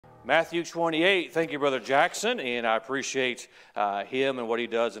Matthew 28, thank you, Brother Jackson, and I appreciate him and what he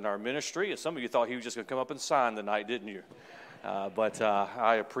does in our ministry. And some of you thought he was just going to come up and sign tonight, didn't you? But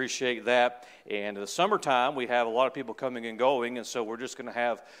I appreciate that. And in the summertime, we have a lot of people coming and going, and so we're just going to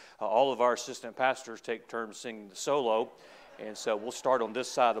have all of our assistant pastors take turns singing the solo. And so we'll start on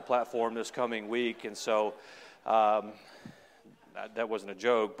this side of the platform this coming week. And so that wasn't a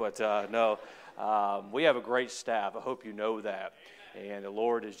joke, but no, we have a great staff. I hope you know that. And the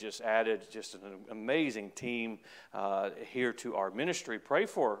Lord has just added just an amazing team here to our ministry. Pray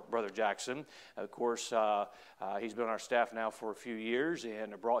for Brother Jackson. Of course, he's been on our staff now for a few years,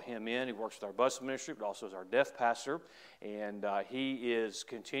 and I brought him in. He works with our bus ministry, but also as our deaf pastor. And he is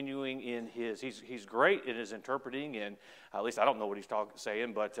continuing in he's great in his interpreting, and at least I don't know what he's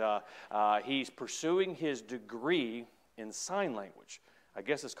saying, but he's pursuing his degree in sign language. I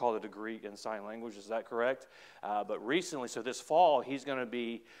guess it's called a degree in sign language. Is that correct? But recently, so this fall, he's going to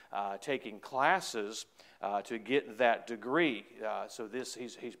be taking classes to get that degree. So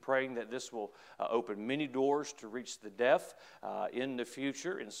he's praying that this will open many doors to reach the deaf in the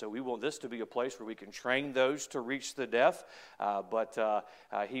future. And so we want this to be a place where we can train those to reach the deaf. But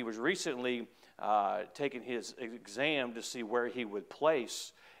he was recently taking his exam to see where he would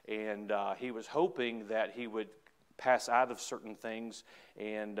place. And he was hoping that he would pass out of certain things,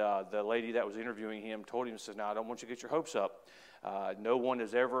 and the lady that was interviewing him told him, says, "Now, I don't want you to get your hopes up. No one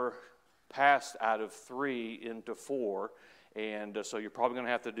has ever passed out of 3 into 4, and so you're probably going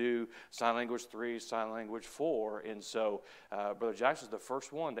to have to do sign language 3, sign language 4, and so Brother Jackson's the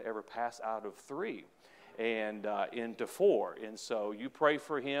first one to ever pass out of 3 and into 4, and so you pray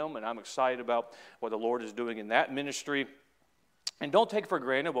for him, and I'm excited about what the Lord is doing in that ministry, and don't take for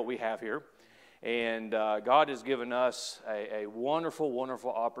granted what we have here. And God has given us a wonderful,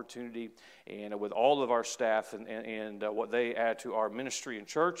 wonderful opportunity, and with all of our staff and what they add to our ministry and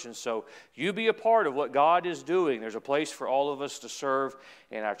church. And so you be a part of what God is doing. There's a place for all of us to serve,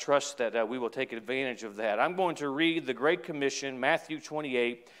 and I trust that we will take advantage of that. I'm going to read the Great Commission, Matthew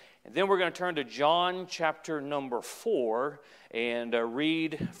 28, and then we're going to turn to John chapter number 4 and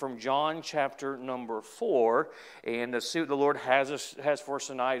read from John chapter number 4 and see what the Lord has for us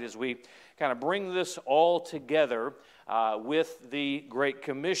tonight as we kind of bring this all together with the Great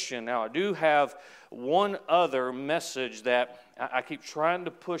Commission. Now, I do have one other message that I keep trying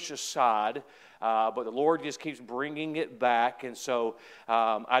to push aside, but the Lord just keeps bringing it back, and so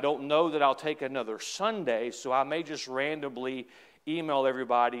I don't know that I'll take another Sunday, so I may just randomly email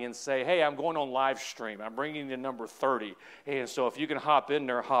everybody and say, hey, I'm going on live stream. I'm bringing you number 30. And so if you can hop in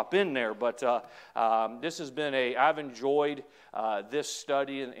there, hop in there. But this has been I've enjoyed this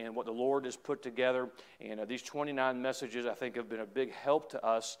study and what the Lord has put together. And these 29 messages, I think, have been a big help to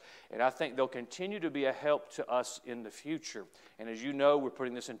us. And I think they'll continue to be a help to us in the future. And as you know, we're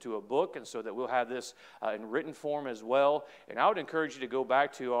putting this into a book, and so that we'll have this in written form as well. And I would encourage you to go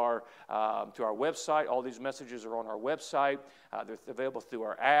back to our website. All these messages are on our website. They're available through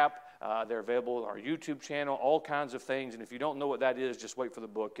our app. They're available on our YouTube channel, all kinds of things. And if you don't know what that is, just wait for the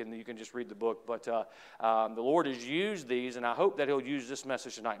book, and you can just read the book. But the Lord has used these, and I hope that He'll use this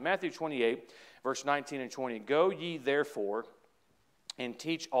message tonight. Matthew 28, verse 19 and 20. Go ye therefore and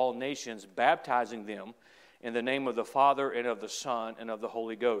teach all nations, baptizing them in the name of the Father and of the Son and of the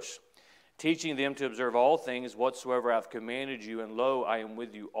Holy Ghost, teaching them to observe all things whatsoever I have commanded you. And lo, I am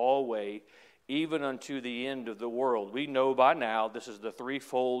with you always, even unto the end of the world. We know by now this is the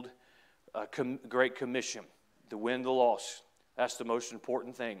threefold Great Commission, to win the lost. That's the most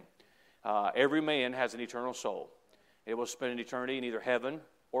important thing. Every man has an eternal soul. It will spend an eternity in either heaven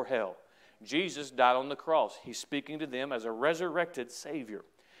or hell. Jesus died on the cross. He's speaking to them as a resurrected Savior.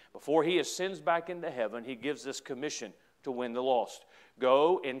 Before He ascends back into heaven, He gives this commission to win the lost.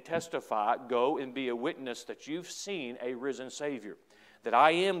 Go and testify, go and be a witness that you've seen a risen Savior, that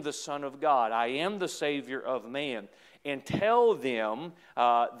I am the Son of God, I am the Savior of man, and tell them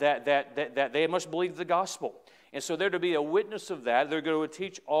that they must believe the gospel. And so they're to be a witness of that. They're going to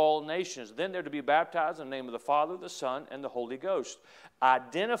teach all nations. Then they're to be baptized in the name of the Father, the Son, and the Holy Ghost,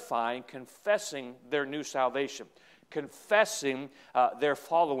 identifying, confessing their new salvation, confessing their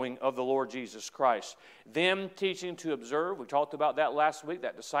following of the Lord Jesus Christ. Them teaching to observe, we talked about that last week,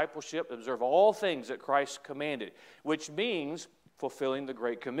 that discipleship, observe all things that Christ commanded, which means fulfilling the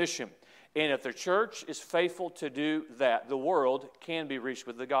Great Commission. And if the church is faithful to do that, the world can be reached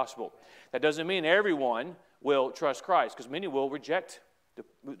with the gospel. That doesn't mean everyone will trust Christ, because many will reject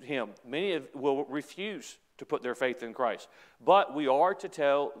Him. Many will refuse to put their faith in Christ. But we are to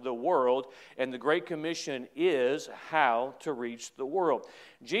tell the world, and the Great Commission is how to reach the world.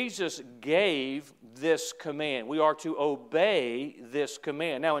 Jesus gave this command. We are to obey this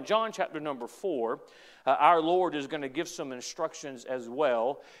command. Now, in John chapter number 4, our Lord is going to give some instructions as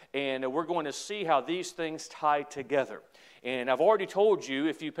well, and we're going to see how these things tie together. And I've already told you,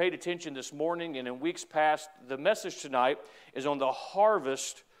 if you paid attention this morning and in weeks past, the message tonight is on the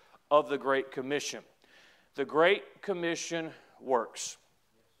harvest of the Great Commission. The Great Commission works.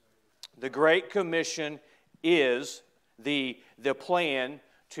 The Great Commission is the plan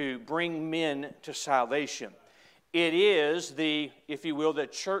to bring men to salvation. It is the, if you will, the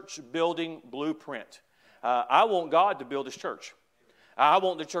church building blueprint. I want God to build His church. I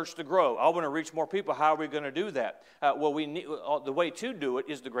want the church to grow. I want to reach more people. How are we going to do that? The way to do it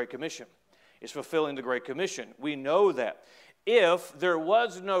is the Great Commission. It's fulfilling the Great Commission. We know that. If there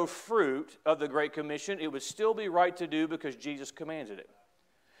was no fruit of the Great Commission, it would still be right to do because Jesus commanded it.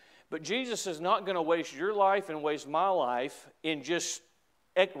 But Jesus is not going to waste your life and waste my life in just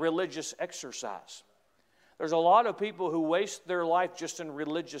religious exercise. There's a lot of people who waste their life just in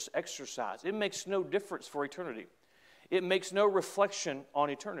religious exercise. It makes no difference for eternity. It makes no reflection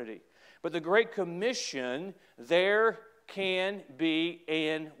on eternity. But the Great Commission, there can be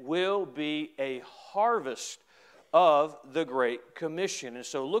and will be a harvest of the Great Commission. And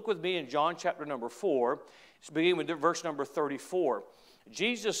so look with me in John chapter number 4. Let's begin with verse number 34.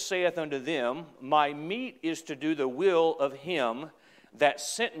 Jesus saith unto them, My meat is to do the will of Him that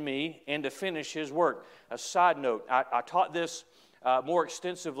sent me and to finish His work. A side note, I taught this more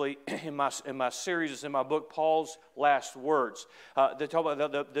extensively in my series, in my book, Paul's Last Words. They talk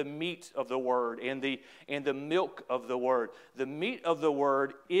about the meat of the Word and the milk of the Word. The meat of the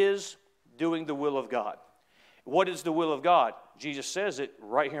Word is doing the will of God. What is the will of God? Jesus says it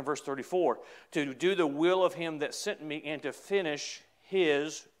right here in verse 34. To do the will of Him that sent me and to finish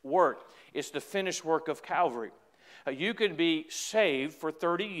His work. It's the finished work of Calvary. You can be saved for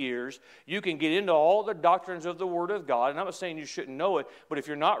 30 years. You can get into all the doctrines of the Word of God. And I'm not saying you shouldn't know it, but if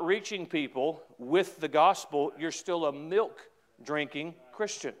you're not reaching people with the gospel, you're still a milk-drinking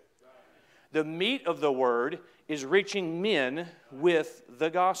Christian. The meat of the Word is reaching men with the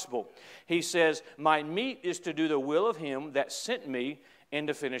gospel. He says, My meat is to do the will of Him that sent me and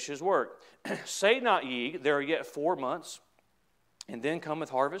to finish His work. Say not ye, there are yet 4 months, and then cometh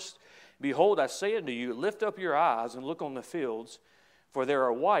harvest. Behold, I say unto you, lift up your eyes and look on the fields, for there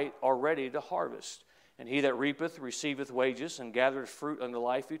are white already to harvest. And he that reapeth receiveth wages, and gathereth fruit unto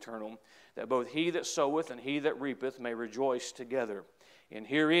life eternal, that both he that soweth and he that reapeth may rejoice together. And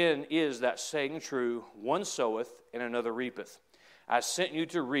herein is that saying true, one soweth and another reapeth. I sent you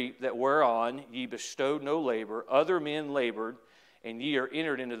to reap that whereon ye bestowed no labor, other men labored, and ye are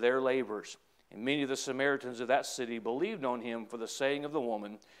entered into their labors. And many of the Samaritans of that city believed on him for the saying of the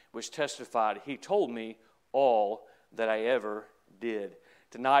woman, which testified, He told me all that I ever did.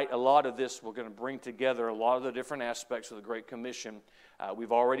 Tonight, a lot of this, we're going to bring together a lot of the different aspects of the Great Commission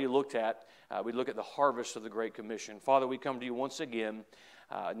we've already looked at. We look at the harvest of the Great Commission. Father, we come to you once again,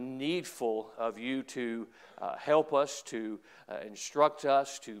 needful of you to help us, to instruct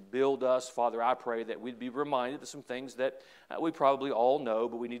us, to build us. Father, I pray that we'd be reminded of some things that we probably all know,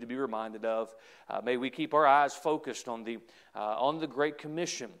 but we need to be reminded of. May we keep our eyes focused on the Great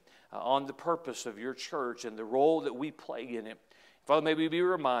Commission, on the purpose of your church and the role that we play in it. Father, may we be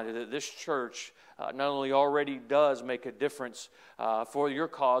reminded that this church not only already does make a difference for your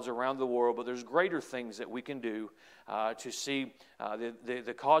cause around the world, but there's greater things that we can do to see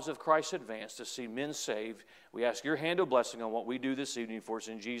the cause of Christ advance, to see men saved. We ask your hand of blessing on what we do this evening for us.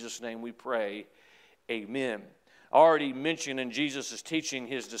 In Jesus' name we pray, amen. I already mentioned in Jesus' teaching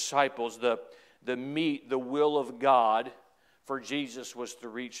his disciples the meat, the will of God for Jesus was to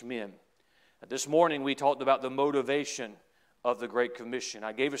reach men. This morning we talked about the motivation of the Great Commission.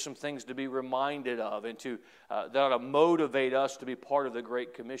 I gave us some things to be reminded of and that ought to motivate us to be part of the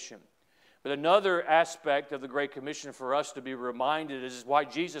Great Commission. But another aspect of the Great Commission for us to be reminded is why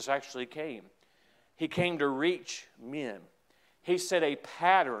Jesus actually came. He came to reach men. He set a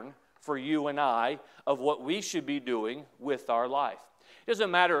pattern for you and I of what we should be doing with our life. It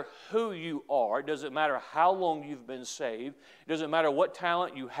doesn't matter who you are. It doesn't matter how long you've been saved. It doesn't matter what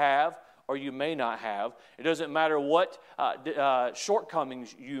talent you have or you may not have. It doesn't matter what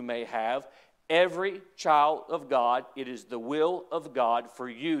shortcomings you may have. Every child of God, it is the will of God for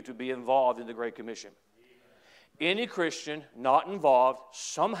you to be involved in the Great Commission. Any Christian not involved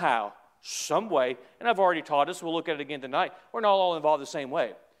somehow, some way, and I've already taught us, we'll look at it again tonight, we're not all involved the same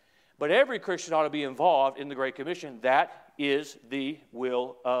way. But every Christian ought to be involved in the Great Commission. That is the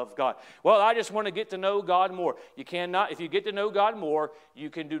will of of God. Well, I just want to get to know God more. You cannot. If you get to know God more, you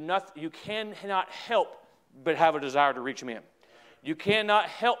can do nothing. You cannot help but have a desire to reach men. You cannot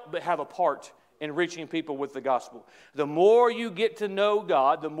help but have a part in reaching people with the gospel. The more you get to know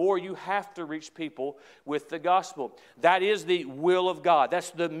God, the more you have to reach people with the gospel. That is the will of God. That's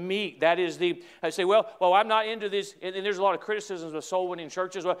the meat. That is the, I say, well, I'm not into this, and there's a lot of criticisms of soul-winning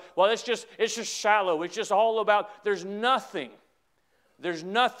churches. Well, it's just shallow. It's just all about, there's nothing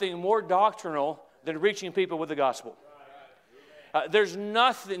more doctrinal than reaching people with the gospel. There's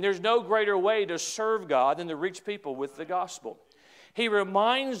no greater way to serve God than to reach people with the gospel. He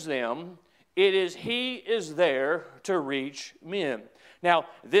reminds them He is there to reach men. Now,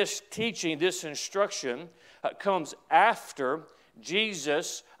 this teaching, this instruction comes after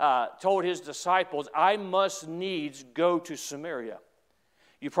Jesus told His disciples, I must needs go to Samaria.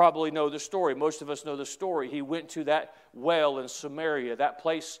 You probably know the story. Most of us know the story. He went to that well in Samaria, that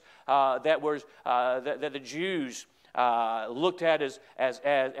place that the Jews looked at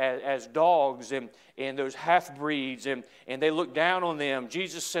as dogs and those half-breeds, and they looked down on them.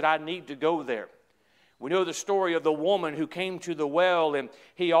 Jesus said, I need to go there. We know the story of the woman who came to the well, and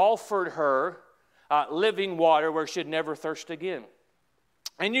He offered her living water where she'd never thirst again.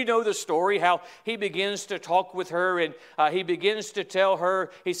 And you know the story, how He begins to talk with her, and He begins to tell her,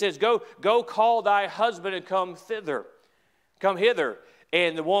 He says, go call thy husband and come hither.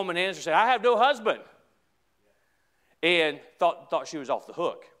 And the woman answered, said, I have no husband. And thought she was off the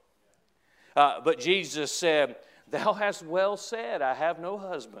hook. But Jesus said, thou hast well said, I have no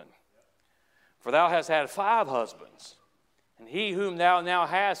husband. For thou hast had 5 husbands. And he whom thou now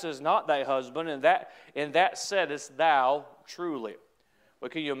hast is not thy husband, and that saidest thou truly. Well,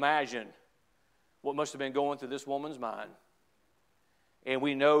 can you imagine what must have been going through this woman's mind? And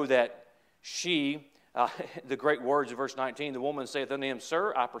we know that she, the great words of verse 19, the woman saith unto him,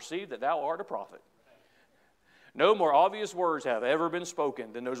 Sir, I perceive that thou art a prophet. No more obvious words have ever been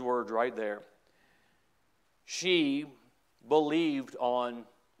spoken than those words right there. She believed on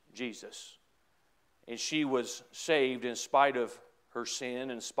Jesus. And she was saved in spite of her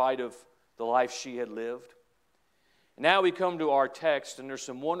sin, in spite of the life she had lived. Now we come to our text, and there's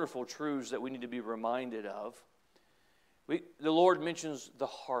some wonderful truths that we need to be reminded of. The Lord mentions the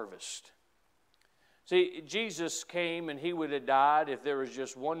harvest. See, Jesus came and He would have died if there was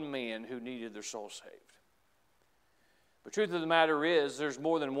just one man who needed their soul saved. But the truth of the matter is, there's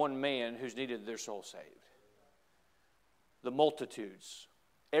more than one man who's needed their soul saved. The multitudes,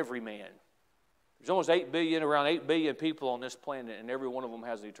 every man. There's almost around 8 billion people on this planet, and every one of them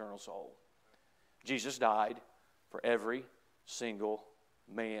has an eternal soul. Jesus died for every single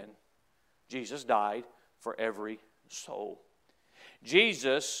man. Jesus died for every soul.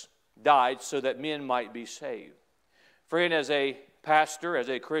 Jesus died so that men might be saved. Friend, as a pastor, as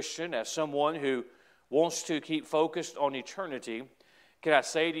a Christian, as someone who wants to keep focused on eternity, can I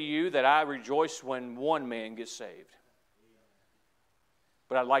say to you that I rejoice when one man gets saved?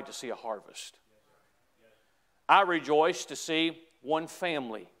 But I'd like to see a harvest. I rejoice to see one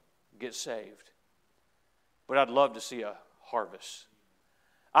family get saved. But I'd love to see a harvest.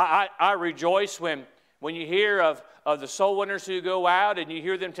 I rejoice when you hear of the soul winners who go out and you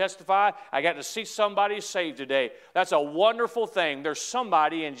hear them testify, I got to see somebody saved today. That's a wonderful thing. There's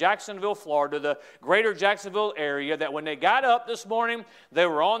somebody in Jacksonville, Florida, the greater Jacksonville area, that when they got up this morning, they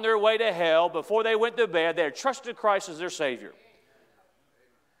were on their way to hell. Before they went to bed, they had trusted Christ as their Savior.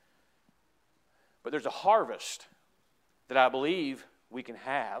 But there's a harvest that I believe we can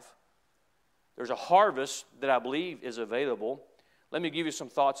have. There's a harvest that I believe is available. Let me give you some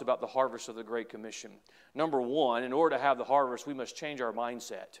thoughts about the harvest of the Great Commission. Number one, in order to have the harvest, we must change our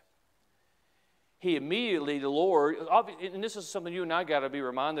mindset. The Lord, and this is something you and I got to be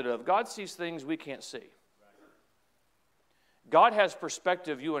reminded of, God sees things we can't see. God has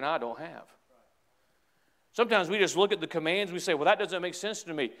perspective you and I don't have. Sometimes we just look at the commands and we say, well, that doesn't make sense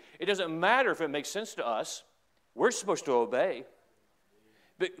to me. It doesn't matter if it makes sense to us. We're supposed to obey.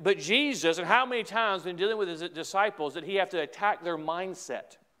 But Jesus, and how many times in dealing with His disciples did He have to attack their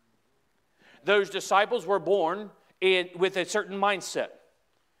mindset? Those disciples were born with a certain mindset.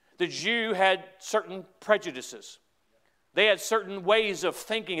 The Jew had certain prejudices. They had certain ways of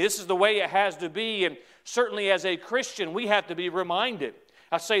thinking. This is the way it has to be. And certainly as a Christian, we have to be reminded.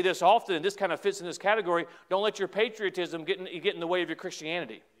 I say this often, and this kind of fits in this category. Don't let your patriotism get in the way of your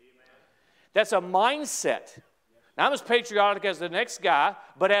Christianity. That's a mindset. Now, I'm as patriotic as the next guy,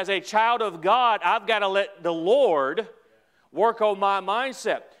 but as a child of God, I've got to let the Lord work on my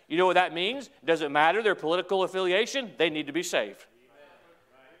mindset. You know what that means? It doesn't matter their political affiliation. They need to be saved.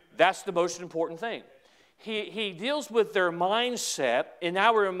 That's the most important thing. he deals with their mindset, and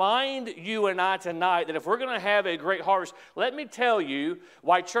I remind you and I tonight that if we're going to have a great harvest, let me tell you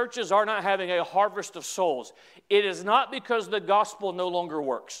why churches are not having a harvest of souls. It is not because the gospel no longer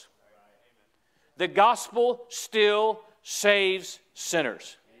works. The gospel still saves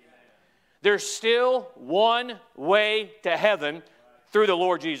sinners. There's still one way to heaven through the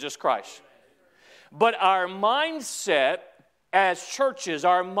Lord Jesus Christ. But our mindset as churches,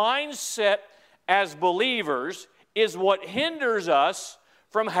 our mindset as believers is what hinders us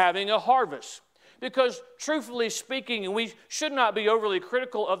from having a harvest. Because truthfully speaking, and we should not be overly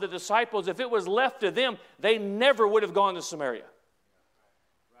critical of the disciples, if it was left to them, they never would have gone to Samaria.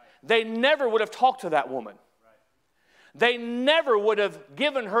 They never would have talked to that woman. They never would have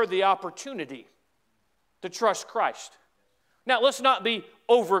given her the opportunity to trust Christ. Now, let's not be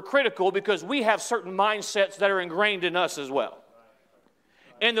overcritical, because we have certain mindsets that are ingrained in us as well.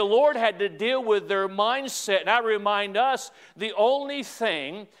 And the Lord had to deal with their mindset. And I remind us, the only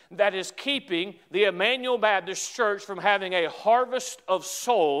thing that is keeping the Emmanuel Baptist Church from having a harvest of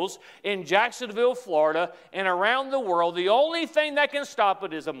souls in Jacksonville, Florida, and around the world, the only thing that can stop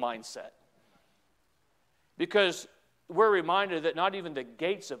it is a mindset. Because we're reminded that not even the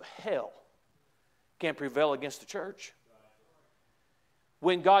gates of hell can prevail against the church.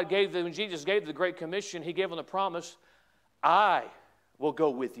 When Jesus gave the Great Commission, He gave them the promise, I will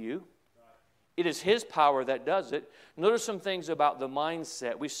go with you. It is His power that does it. Notice some things about the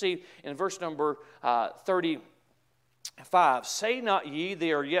mindset. We see in verse number 35, say not ye,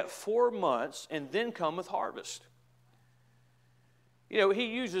 there are yet 4 months, and then cometh harvest. You know, He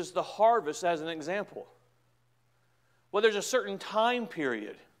uses the harvest as an example. Well, there's a certain time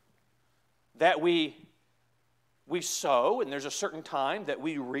period that we sow, and there's a certain time that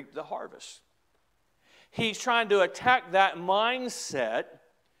we reap the harvest. He's trying to attack that mindset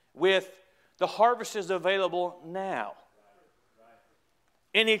with the harvest is available now.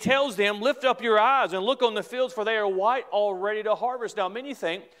 And He tells them, lift up your eyes and look on the fields, for they are white already to harvest. Now, many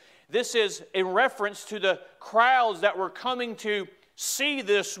think this is in reference to the crowds that were coming to see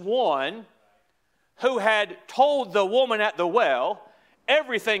this one who had told the woman at the well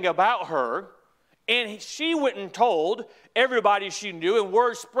everything about her, and she went and told everybody she knew, and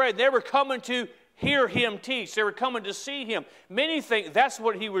word spread. They were coming to hear Him teach. They were coming to see Him. Many think that's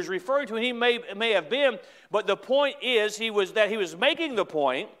what He was referring to, and He may have been, but the point is He was making the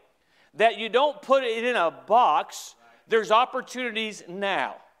point that you don't put it in a box. There's opportunities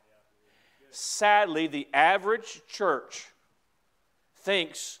now. Sadly, the average church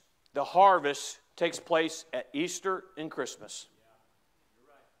thinks the harvest takes place at Easter and Christmas.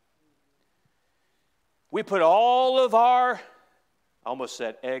 We put all of our, I almost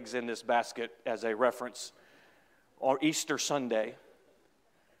said eggs in this basket as a reference, or Easter Sunday.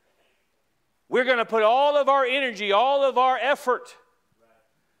 We're going to put all of our energy, all of our effort.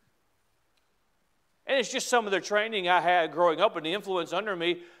 And it's just some of the training I had growing up and the influence under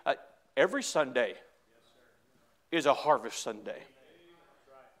me. Every Sunday is a harvest Sunday.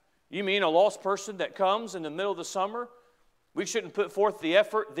 You mean a lost person that comes in the middle of the summer, we shouldn't put forth the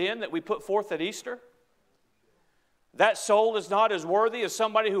effort then that we put forth at Easter? That soul is not as worthy as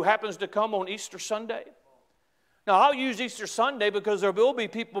somebody who happens to come on Easter Sunday. Now, I'll use Easter Sunday because there will be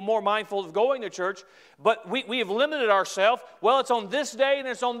people more mindful of going to church, but we have limited ourselves. Well, it's on this day and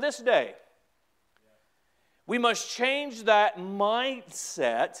it's on this day. We must change that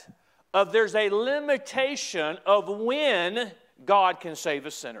mindset of there's a limitation of when God can save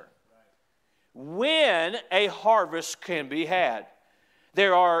a sinner. When a harvest can be had.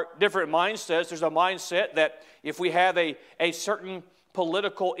 There are different mindsets. There's a mindset that if we have a certain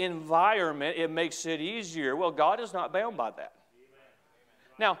political environment, it makes it easier. Well, God is not bound by that.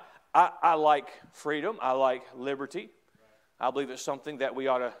 Now, I like freedom. I like liberty. I believe it's something that we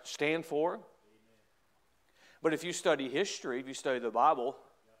ought to stand for. But if you study history, if you study the Bible,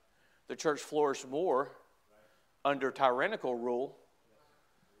 the church flourished more under tyrannical rule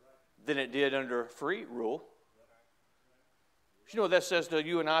than it did under free rule. You know what that says to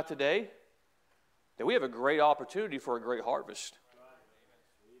you and I today? That we have a great opportunity for a great harvest.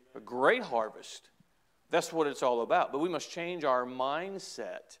 A great harvest. That's what it's all about. But we must change our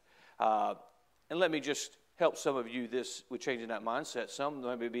mindset. And let me just help some of you with changing that mindset. Some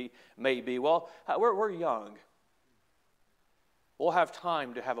may be well, we're young. We'll have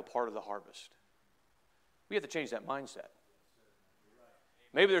time to have a part of the harvest. We have to change that mindset.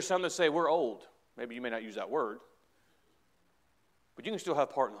 Maybe there's some that say we're old. Maybe you may not use that word. But you can still have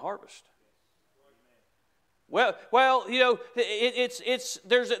part in the harvest. Well,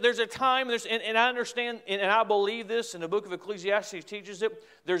 there's a time, and I understand, and I believe this, and the book of Ecclesiastes teaches it,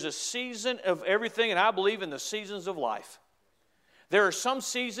 there's a season of everything, and I believe in the seasons of life. There are some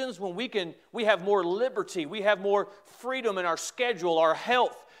seasons when we have more liberty, we have more freedom in our schedule, our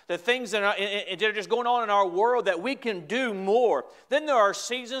health, the things that are just going on in our world that we can do more. Then there are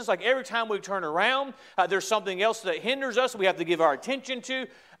seasons, like every time we turn around, there's something else that hinders us we have to give our attention to.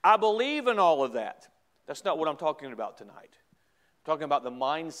 I believe in all of that. That's not what I'm talking about tonight. I'm talking about the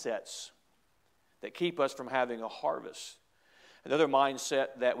mindsets that keep us from having a harvest. Another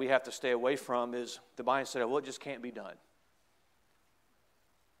mindset that we have to stay away from is the mindset of, well, it just can't be done.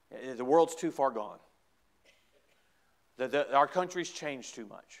 The world's too far gone. Our country's changed too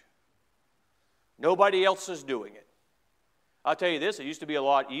much. Nobody else is doing it. I'll tell you this, it used to be a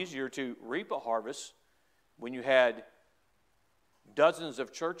lot easier to reap a harvest when you had dozens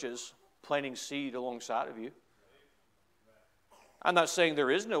of churches planting seed alongside of you. I'm not saying there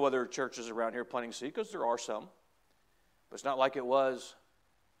is no other churches around here planting seed, because there are some. But it's not like it was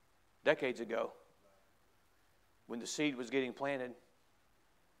decades ago when the seed was getting planted.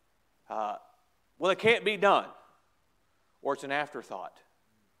 Well, it can't be done, or it's an afterthought.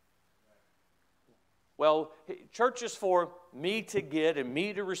 Well, church is for me to get and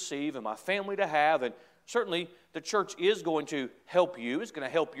me to receive and my family to have, and certainly the church is going to help you. It's going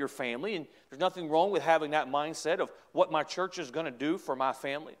to help your family, and there's nothing wrong with having that mindset of what my church is going to do for my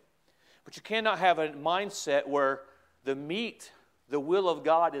family. But you cannot have a mindset where the meat, the will of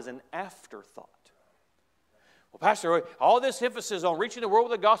God, is an afterthought. Well, Pastor, all this emphasis on reaching the world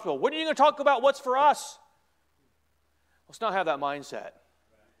with the gospel, when are you going to talk about what's for us? Let's not have that mindset.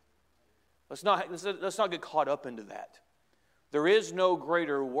 Let's not get caught up into that. There is no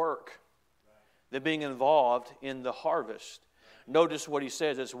greater work than being involved in the harvest. Notice what he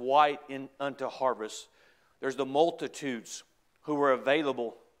says, it's white unto harvest. There's the multitudes who were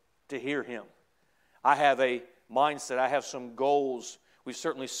available to hear him. I have a mindset, I have some goals. We've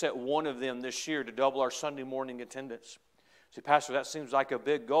certainly set one of them this year to double our Sunday morning attendance. See, Pastor, that seems like a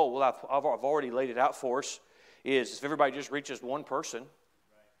big goal. Well, I've already laid it out for us. Is if everybody just reaches one person,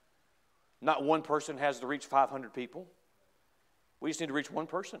 not one person has to reach 500 people. We just need to reach one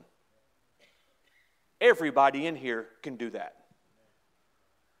person. Everybody in here can do that.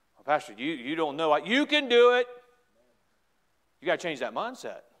 Well, Pastor, you don't know. You can do it. You got to change that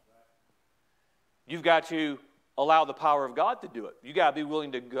mindset. You've got to allow the power of God to do it. You got to be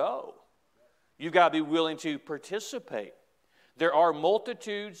willing to go. You've got to be willing to participate. There are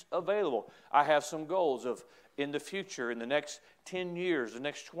multitudes available. I have some goals of in the future, in the next 10 years, the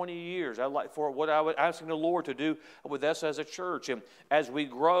next 20 years, I'd like for what I would asking the Lord to do with us as a church, and as we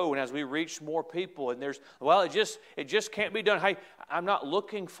grow and as we reach more people. And it just can't be done. Hey, I'm not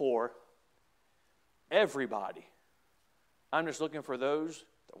looking for everybody. I'm just looking for those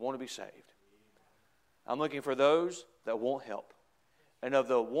that want to be saved. I'm looking for those that want help. And of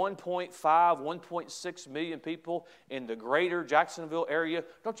the 1.5, 1.6 million people in the greater Jacksonville area,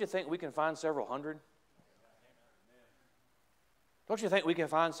 don't you think we can find several hundred? Don't you think we can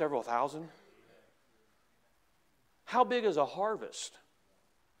find several thousand? How big is a harvest?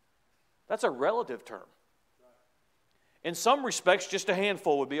 That's a relative term. In some respects, just a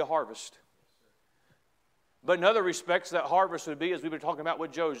handful would be a harvest. But in other respects, that harvest would be, as we've been talking about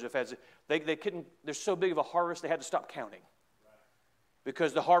with Joseph, as they couldn't, there's so big of a harvest, they had to stop counting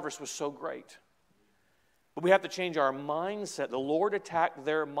because the harvest was so great. But we have to change our mindset. The Lord attacked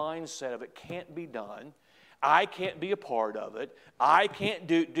their mindset of it can't be done. I can't be a part of it. I can't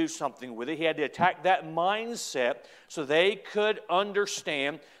do something with it. He had to attack that mindset so they could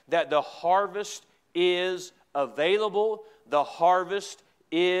understand that the harvest is available. The harvest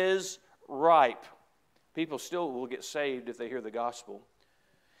is ripe. People still will get saved if they hear the gospel.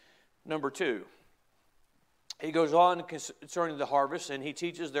 Number 2, he goes on concerning the harvest, and he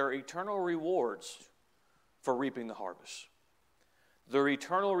teaches their eternal rewards for reaping the harvest. Their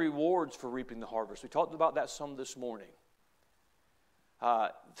eternal rewards for reaping the harvest. We talked about that some this morning.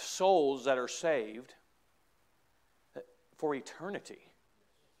 Souls that are saved for eternity.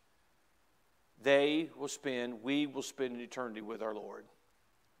 We will spend eternity with our Lord.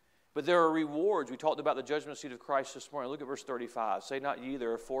 But there are rewards. We talked about the judgment seat of Christ this morning. Look at verse 35. Say not ye,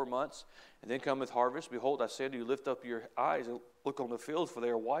 there are 4 months, and then cometh harvest. Behold, I say unto you, lift up your eyes and look on the fields, for they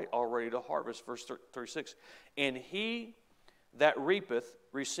are white already to harvest. Verse 36. And he that reapeth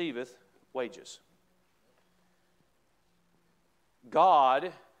receiveth wages.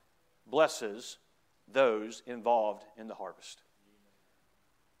 God blesses those involved in the harvest.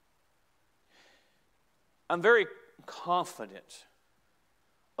 I'm very confident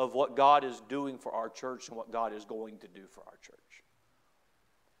of what God is doing for our church and what God is going to do for our church.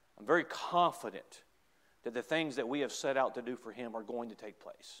 I'm very confident that the things that we have set out to do for Him are going to take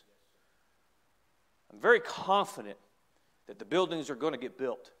place. I'm very confident that the buildings are going to get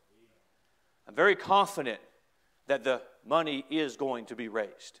built. I'm very confident that the money is going to be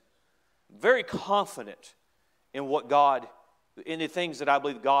raised. I'm very confident in in the things that I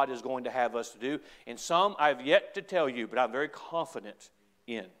believe God is going to have us to do. And some I've yet to tell you, but I'm very confident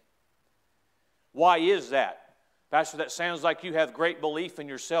in. Why is that? Pastor, that sounds like you have great belief in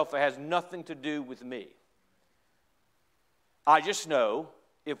yourself. It has nothing to do with me. I just know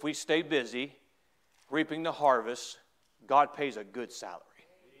if we stay busy reaping the harvest, God pays a good salary.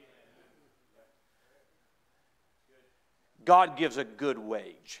 God gives a good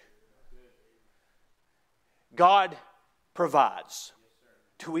wage. God provides.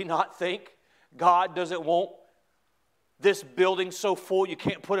 Do we not think God doesn't want this building so full you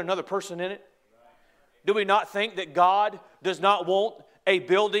can't put another person in it? Do we not think that God does not want a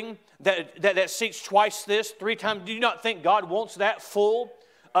building that seats twice this, 3 times? Do you not think God wants that full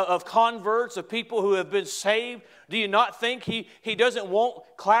of converts, of people who have been saved? Do you not think He doesn't want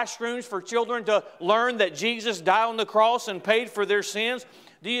classrooms for children to learn that Jesus died on the cross and paid for their sins?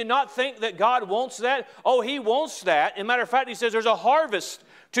 Do you not think that God wants that? Oh, He wants that. As a matter of fact, He says there's a harvest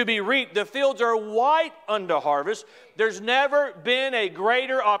to be reaped. The fields are white unto harvest. There's never been a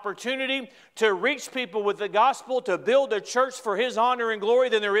greater opportunity to reach people with the gospel, to build a church for His honor and glory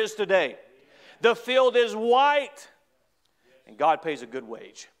than there is today. The field is white, and God pays a good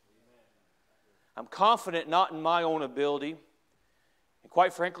wage. I'm confident not in my own ability, and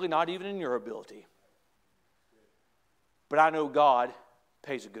quite frankly, not even in your ability. But I know God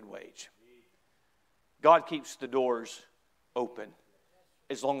pays a good wage. God keeps the doors open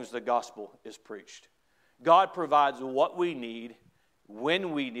as long as the gospel is preached. God provides what we need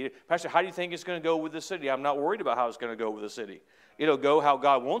when we need it. Pastor, how do you think it's going to go with the city? I'm not worried about how it's going to go with the city. It'll go how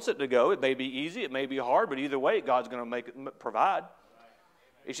God wants it to go. It may be easy, it may be hard, but either way, God's going to provide.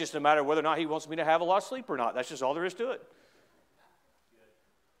 It's just a matter of whether or not He wants me to have a lot of sleep or not. That's just all there is to it.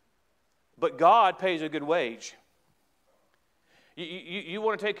 But God pays a good wage. You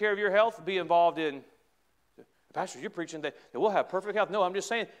want to take care of your health? Be involved in, Pastor, you're preaching that we'll have perfect health. No, I'm just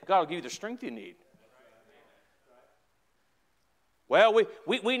saying God will give you the strength you need. Well,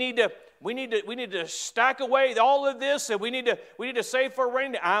 we need to stack away all of this, and we need to save for a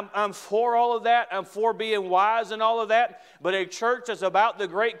rainy day. I'm for all of that. I'm for being wise and all of that. But a church that's about the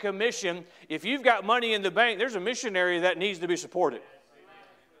Great Commission, if you've got money in the bank, there's a missionary that needs to be supported.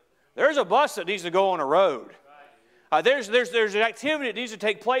 There's a bus that needs to go on a road. There's an activity that needs to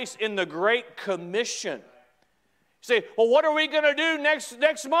take place in the Great Commission. You say, well, what are we going to do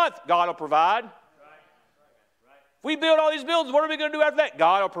next month? God will provide. If we build all these buildings, what are we going to do after that?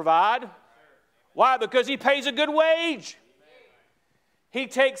 God will provide. Why? Because He pays a good wage. He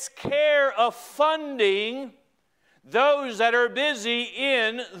takes care of funding those that are busy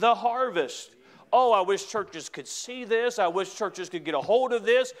in the harvest. Oh, I wish churches could see this. I wish churches could get a hold of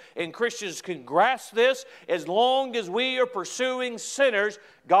this and Christians can grasp this. As long as we are pursuing sinners,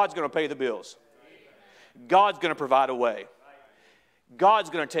 God's going to pay the bills. God's going to provide a way. God's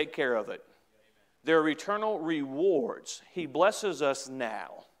going to take care of it. There are eternal rewards. He blesses us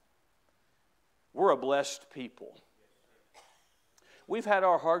now. We're a blessed people. We've had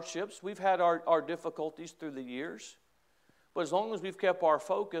our hardships. We've had our difficulties through the years. But as long as we've kept our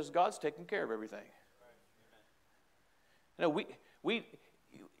focus, God's taken care of everything. You know,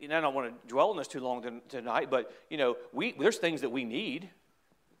 and I don't want to dwell on this too long tonight, but there's things that we need.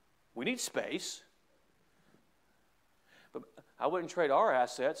 We need space. But I wouldn't trade our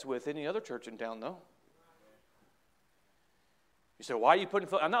assets with any other church in town, though. You say, why are you putting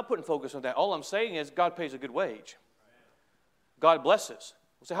focus? I'm not putting focus on that. All I'm saying is God pays a good wage. God blesses.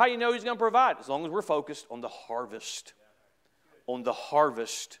 So how do you know He's going to provide? As long as we're focused on the harvest. On the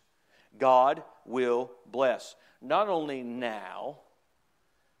harvest, God will bless. Not only now,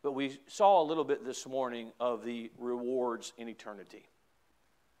 but we saw a little bit this morning of the rewards in eternity.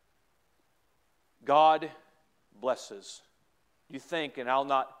 God blesses. You think, and I'll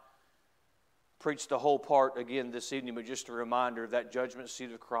not preach the whole part again this evening, but just a reminder of that judgment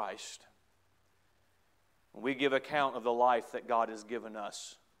seat of Christ. When we give account of the life that God has given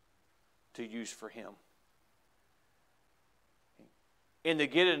us to use for Him. And to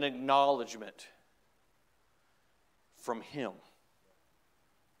get an acknowledgement from Him.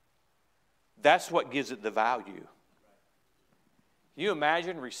 That's what gives it the value. Can you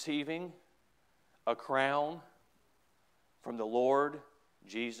imagine receiving a crown from the Lord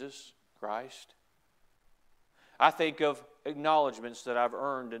Jesus Christ? I think of acknowledgments that I've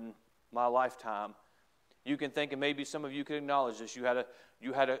earned in my lifetime. You can think, and maybe some of you can acknowledge this. You had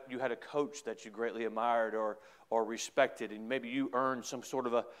a coach that you greatly admired or respected, and maybe you earned some sort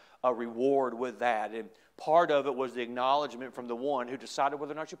of a reward with that. And part of it was the acknowledgement from the one who decided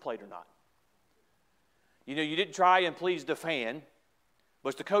whether or not you played or not. You know, you didn't try and please the fan,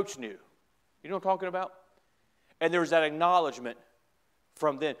 but the coach knew. You know what I'm talking about? And there was that acknowledgement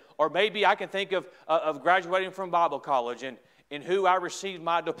from then. Or maybe I can think of graduating from Bible college and who I received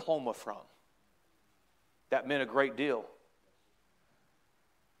my diploma from. That meant a great deal.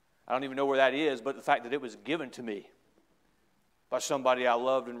 I don't even know where that is, but the fact that it was given to me by somebody I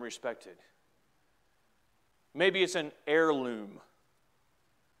loved and respected. Maybe it's an heirloom.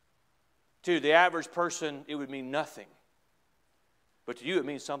 To the average person, it would mean nothing. But to you, it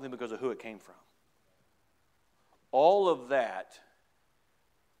means something because of who it came from. All of that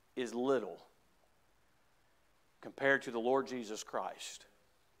is little compared to the Lord Jesus Christ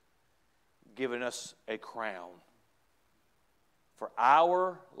giving us a crown for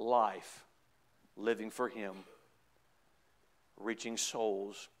our life, living for Him, reaching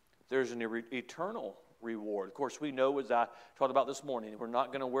souls. There's an eternal reward. Of course, we know, as I talked about this morning, we're not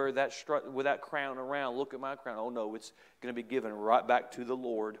going to wear that with that crown around. Look at my crown. Oh no, it's going to be given right back to the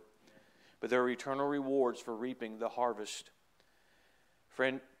Lord. But there are eternal rewards for reaping the harvest.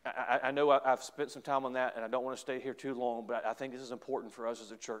 Friend, I know I've spent some time on that, and I don't want to stay here too long, but I think this is important for us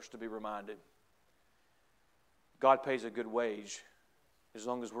as a church to be reminded. God pays a good wage as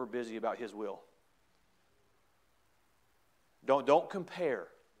long as we're busy about His will. Don't compare.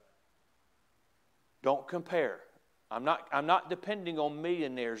 Don't compare. I'm not depending on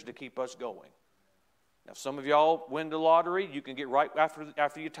millionaires to keep us going. Now, some of y'all win the lottery, you can get right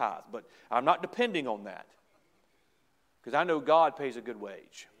after you tithe, but I'm not depending on that. Because I know God pays a good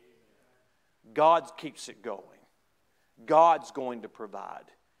wage. God keeps it going. God's going to provide.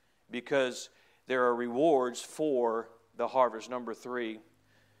 Because there are rewards for the harvest. Number 3,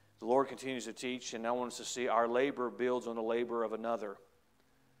 the Lord continues to teach, and I want us to see our labor builds on the labor of another.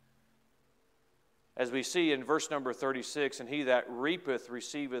 As we see in verse number 36, and he that reapeth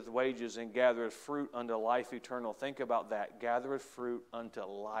receiveth wages and gathereth fruit unto life eternal. Think about that. Gathereth fruit unto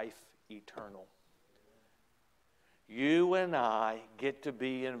life eternal. You and I get to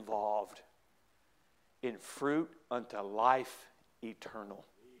be involved in fruit unto life eternal.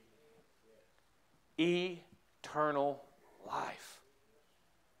 Eternal life.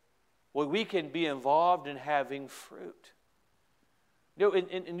 Well, we can be involved in having fruit. You know,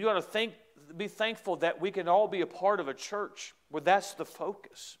 and you ought to be thankful that we can all be a part of a church where that's the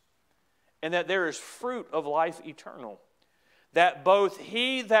focus. And that there is fruit of life eternal. That both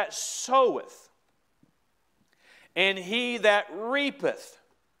he that soweth and he that reapeth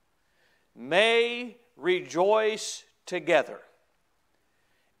may rejoice together.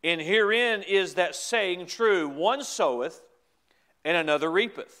 And herein is that saying true, one soweth and another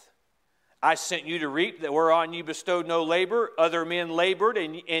reapeth. I sent you to reap that whereon ye bestowed no labor. Other men labored,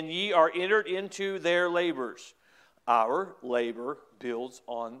 and ye are entered into their labors. Our labor builds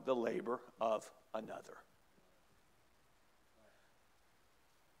on the labor of another.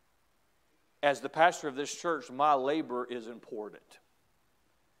 As the pastor of this church, my labor is important.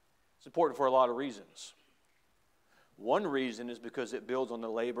 It's important for a lot of reasons. One reason is because it builds on the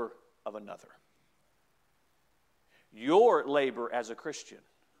labor of another. Your labor as a Christian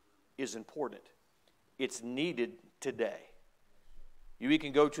is important. It's needed today. We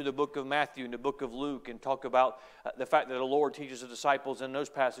can go to the book of Matthew and the book of Luke and talk about the fact that the Lord teaches the disciples in those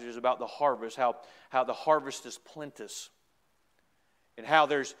passages about the harvest, how the harvest is plenteous, and how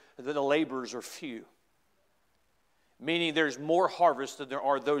the laborers are few. Meaning there's more harvest than there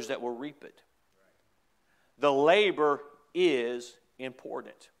are those that will reap it. The labor is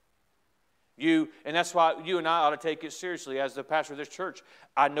important. And that's why you and I ought to take it seriously. As the pastor of this church,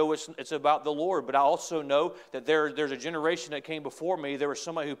 I know it's about the Lord, but I also know that there's a generation that came before me. There was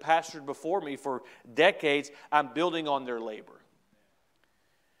somebody who pastored before me for decades. I'm building on their labor.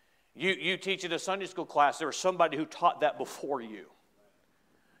 You teach in a Sunday school class, there was somebody who taught that before you.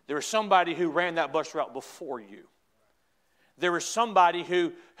 There was somebody who ran that bus route before you. There was somebody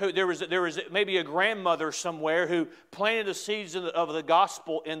who there was maybe a grandmother somewhere who planted the seeds of the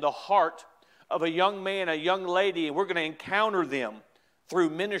gospel in the heart of a young man, a young lady, and we're going to encounter them through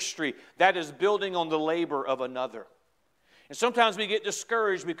ministry. That is building on the labor of another. And sometimes we get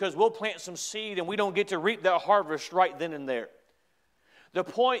discouraged because we'll plant some seed and we don't get to reap that harvest right then and there. The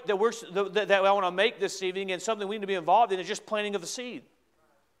point that I want to make this evening, and something we need to be involved in, is just planting of the seed.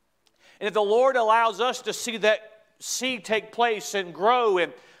 And if the Lord allows us to see that seed take place and grow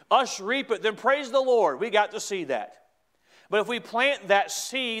and us reap it, then praise the Lord. We got to see that. But if we plant that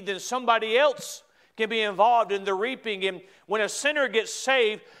seed, then somebody else can be involved in the reaping. And when a sinner gets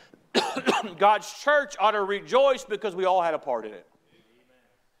saved, God's church ought to rejoice because we all had a part in it.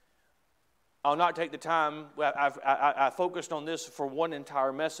 I'll not take the time. I focused on this for one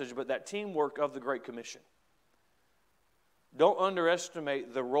entire message, but that teamwork of the Great Commission. Don't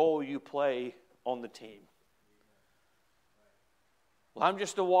underestimate the role you play on the team. Well, I'm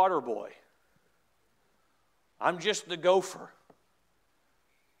just a water boy. I'm just the gopher.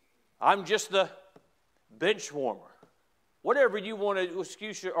 I'm just the bench warmer. Whatever you want to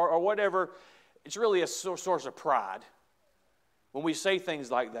excuse or whatever, it's really a source of pride when we say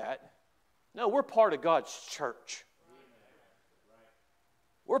things like that. No, we're part of God's church.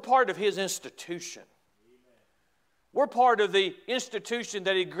 We're part of His institution. We're part of the institution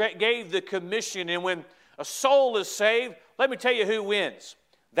that He gave the commission. And when a soul is saved, let me tell you who wins.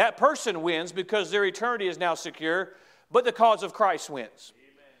 That person wins because their eternity is now secure, but the cause of Christ wins.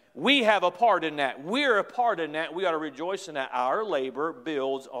 We have a part in that. We're a part in that. We ought to rejoice in that. Our labor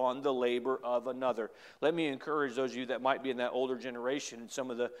builds on the labor of another. Let me encourage those of you that might be in that older generation and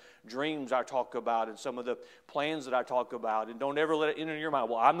some of the dreams I talk about and some of the plans that I talk about. And don't ever let it enter your mind,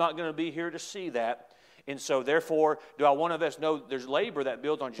 well, I'm not going to be here to see that. And so, therefore, do I want to invest? No, there's labor that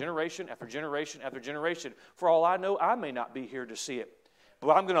builds on generation after generation after generation. For all I know, I may not be here to see it.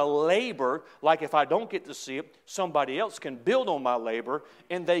 But I'm going to labor like if I don't get to see it, somebody else can build on my labor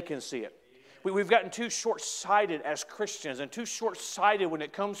and they can see it. We've gotten too short-sighted as Christians and too short-sighted when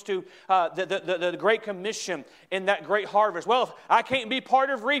it comes to the Great Commission and that great harvest. Well, if I can't be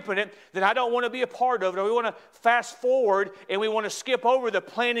part of reaping it, then I don't want to be a part of it. Or we want to fast forward and we want to skip over the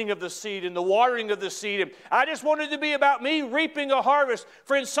planting of the seed and the watering of the seed. And I just want it to be about me reaping a harvest.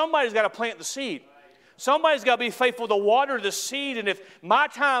 Friends, somebody's got to plant the seed. Somebody's got to be faithful to water the seed, and if my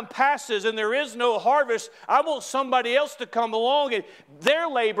time passes and there is no harvest, I want somebody else to come along and their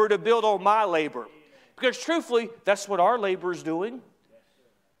labor to build on my labor. Because truthfully, that's what our labor is doing.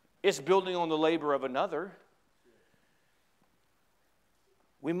 It's building on the labor of another.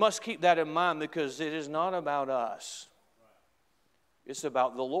 We must keep that in mind because it is not about us. It's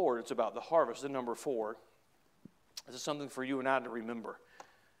about the Lord. It's about the harvest. Then number 4, this is something for you and I to remember.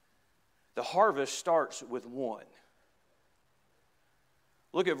 The harvest starts with one.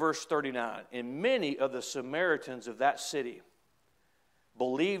 Look at verse 39. And many of the Samaritans of that city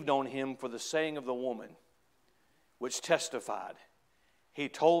believed on him for the saying of the woman, which testified, he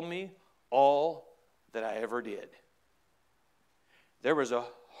told me all that I ever did. There was a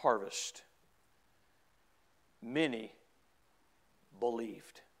harvest. Many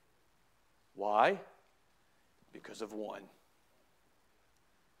believed. Why? Because of one.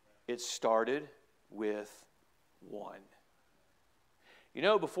 It started with one. You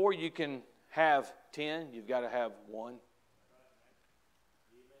know, before you can have 10, you've got to have one.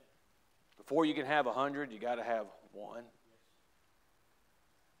 Before you can have 100, you got to have one.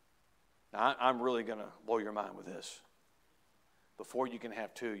 Now, I'm really going to blow your mind with this. Before you can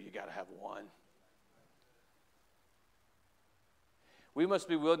have 2, you got to have one. We must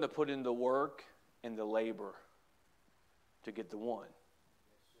be willing to put in the work and the labor to get the one.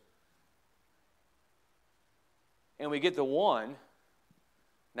 And we get the 1,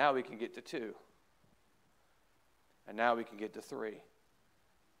 now we can get to 2. And now we can get to 3.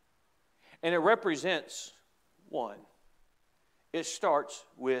 And it represents one. It starts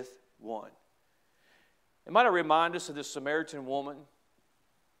with one. It might have reminded us of this Samaritan woman.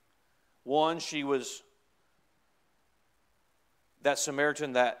 One, she was that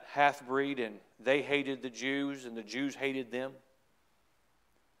Samaritan, that half-breed, and they hated the Jews, and the Jews hated them.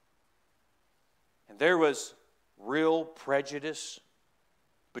 And there was real prejudice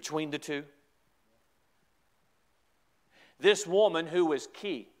between the two. This woman who was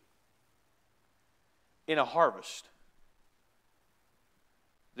key in a harvest.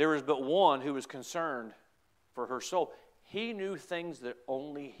 There was but one who was concerned for her soul. He knew things that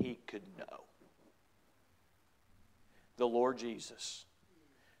only he could know. The Lord Jesus.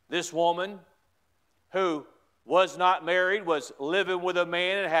 This woman who was not married, was living with a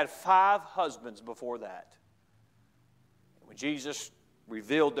man and had 5 husbands before that. When Jesus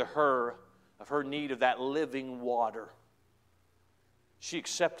revealed to her of her need of that living water, she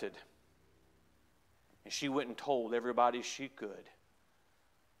accepted. And she went and told everybody she could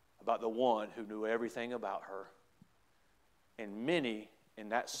about the one who knew everything about her. And many in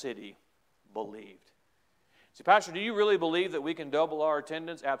that city believed. See, Pastor, do you really believe that we can double our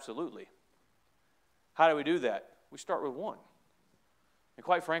attendance? Absolutely. How do we do that? We start with 1. And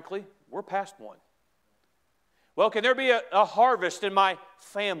quite frankly, we're past 1. Well, can there be a harvest in my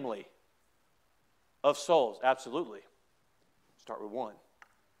family of souls? Absolutely. Start with one.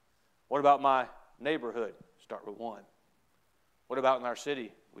 What about my neighborhood? Start with one. What about in our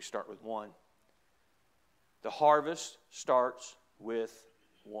city? We start with one. The harvest starts with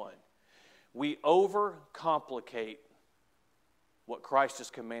one. We overcomplicate what Christ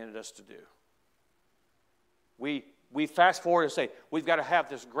has commanded us to do. We fast forward and say, we've got to have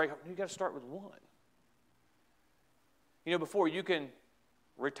this great... You've got to start with one. You know, before you can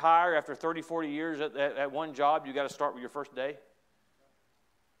retire after 30, 40 years at one job, you've got to start with your first day.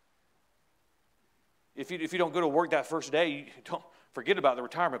 If you don't go to work that first day, you don't forget about the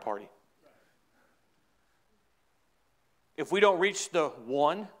retirement party. If we don't reach the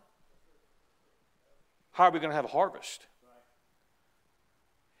one, how are we going to have a harvest?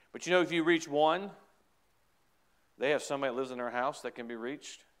 But you know, if you reach one, they have somebody that lives in their house that can be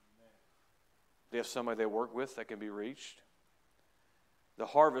reached. They have somebody they work with that can be reached. The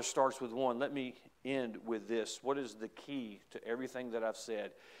harvest starts with one. Let me end with this. What is the key to everything that I've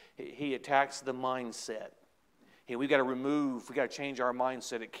said? He attacks the mindset. We've got to change our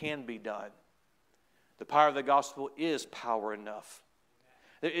mindset. It can be done. The power of the gospel is power enough.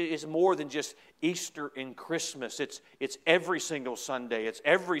 It's more than just Easter and Christmas. It's every single Sunday. It's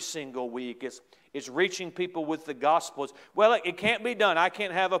every single week. It's reaching people with the gospel. Well, it can't be done. I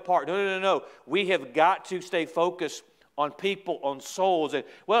can't have a part. No. We have got to stay focused on people, on souls. And,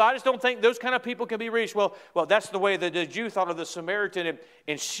 well, I just don't think those kind of people can be reached. Well, that's the way that the Jew thought of the Samaritan,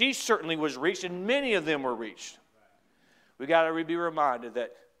 and she certainly was reached, and many of them were reached. We've got to be reminded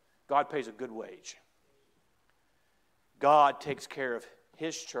that God pays a good wage. God takes care of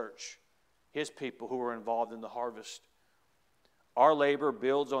His church, His people who are involved in the harvest. Our labor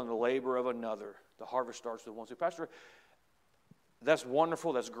builds on the labor of another. The harvest starts with one. So, Pastor, that's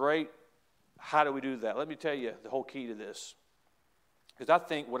wonderful. That's great. How do we do that? Let me tell you the whole key to this. Because I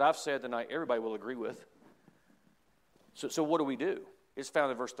think what I've said tonight, everybody will agree with. So what do? It's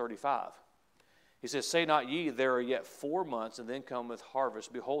found in verse 35. He says, say not ye, there are yet 4 months, and then cometh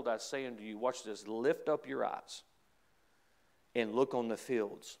harvest. Behold, I say unto you, watch this, lift up your eyes and look on the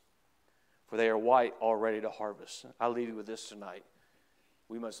fields, for they are white already to harvest. I'll leave you with this tonight.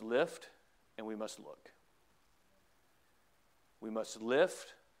 We must lift and we must look. We must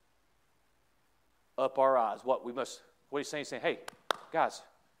lift up our eyes. What he's saying, hey, guys,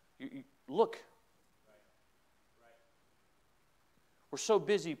 you look. We're so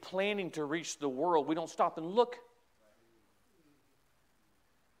busy planning to reach the world, we don't stop and look.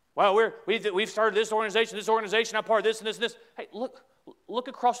 Well, we've started this organization, I'm part of this and this and this. Hey, look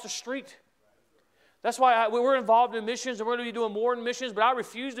across the street. That's why we're involved in missions, and we're going to be doing more in missions, but I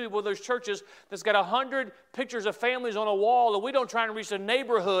refuse to be one of those churches that's got 100 pictures of families on a wall, and we don't try to reach the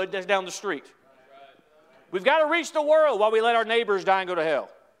neighborhood that's down the street. We've got to reach the world while we let our neighbors die and go to hell.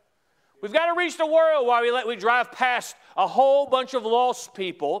 We've got to reach the world while we drive past a whole bunch of lost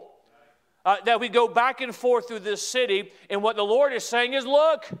people, that we go back and forth through this city, and what the Lord is saying is,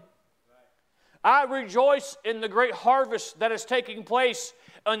 look, I rejoice in the great harvest that is taking place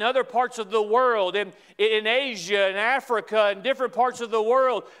in other parts of the world, in Asia and Africa and different parts of the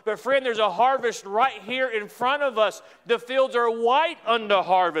world. But friend, there's a harvest right here in front of us. The fields are white unto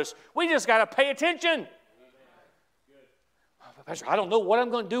harvest. We just got to pay attention. Pastor, I don't know what I'm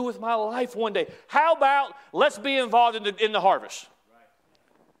going to do with my life one day. How about let's be involved in the harvest?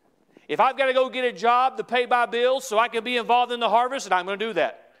 If I've got to go get a job to pay my bills so I can be involved in the harvest, and I'm going to do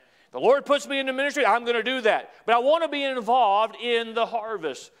that. The Lord puts me in the ministry, I'm going to do that. But I want to be involved in the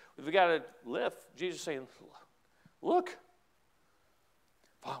harvest. We've got to lift. Jesus is saying, look,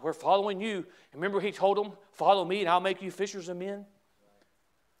 we're following you. Remember He told them, follow me and I'll make you fishers of men?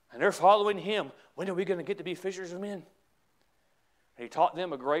 And they're following Him. When are we going to get to be fishers of men? And He taught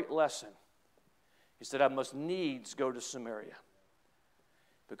them a great lesson. He said, I must needs go to Samaria.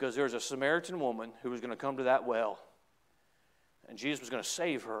 Because there's a Samaritan woman who was going to come to that well. And Jesus was going to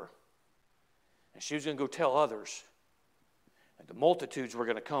save her. And she was going to go tell others. And the multitudes were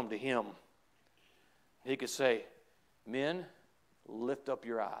going to come to Him. He could say, men, lift up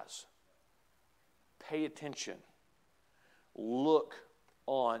your eyes. Pay attention. Look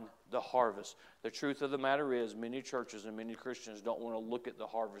on the harvest. The truth of the matter is, many churches and many Christians don't want to look at the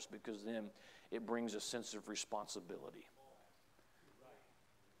harvest because then it brings a sense of responsibility.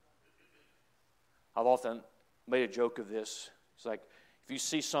 I've often made a joke of this. It's like, if you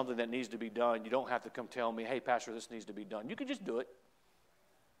see something that needs to be done, you don't have to come tell me, hey, Pastor, this needs to be done. You can just do it.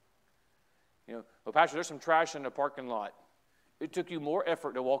 Well, Pastor, there's some trash in the parking lot. It took you more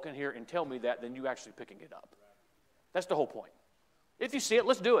effort to walk in here and tell me that than you actually picking it up. That's the whole point. If you see it,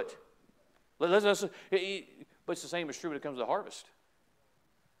 let's do it. But it's the same is true when it comes to the harvest.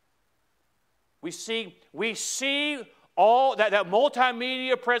 We see All that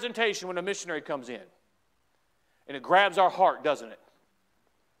multimedia presentation when a missionary comes in. And it grabs our heart, doesn't it?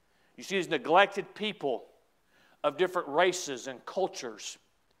 You see these neglected people of different races and cultures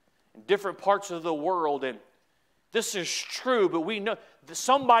in different parts of the world. And this is true, but we know that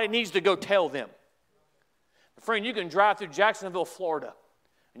somebody needs to go tell them. Friend, you can drive through Jacksonville, Florida,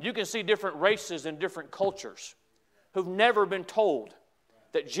 and you can see different races and different cultures who've never been told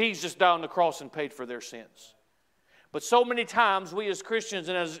that Jesus died on the cross and paid for their sins. But so many times we as Christians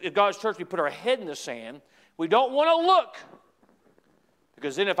and as God's church, we put our head in the sand. We don't want to look.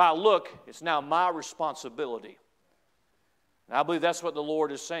 Because then if I look, it's now my responsibility. And I believe that's what the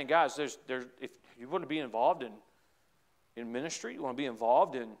Lord is saying. Guys, if you want to be involved in ministry, you want to be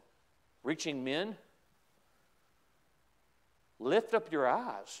involved in reaching men, lift up your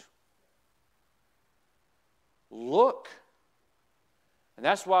eyes. Look. And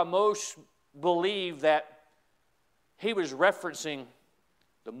that's why most believe that he was referencing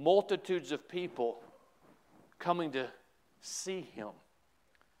the multitudes of people coming to see him.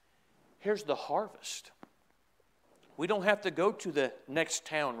 Here's the harvest. We don't have to go to the next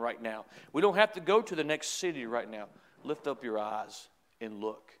town right now. We don't have to go to the next city right now. Lift up your eyes and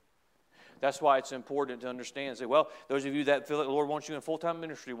look. That's why it's important to understand and say, well, those of you that feel that the Lord wants you in full-time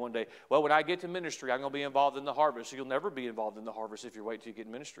ministry one day, well, when I get to ministry, I'm going to be involved in the harvest. So you'll never be involved in the harvest if you wait till you get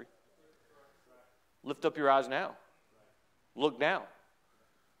in ministry. Lift up your eyes now. Look now.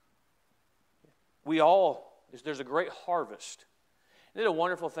 There's a great harvest. Isn't it a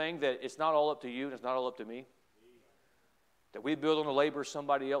wonderful thing that it's not all up to you and it's not all up to me? That we build on the labor of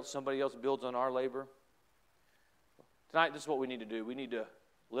somebody else builds on our labor. Tonight, this is what we need to do. We need to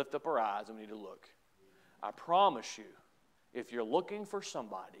lift up our eyes and we need to look. I promise you, if you're looking for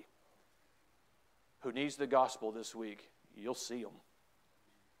somebody who needs the gospel this week, you'll see them.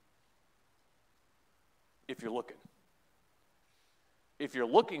 If you're looking. If you're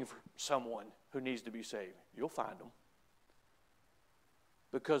looking for someone who needs to be saved, you'll find them.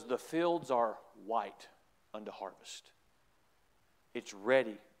 Because the fields are white unto harvest. It's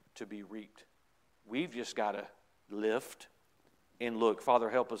ready to be reaped. We've just got to lift and look. Father,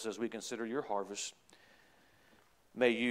 help us as we consider your harvest. May you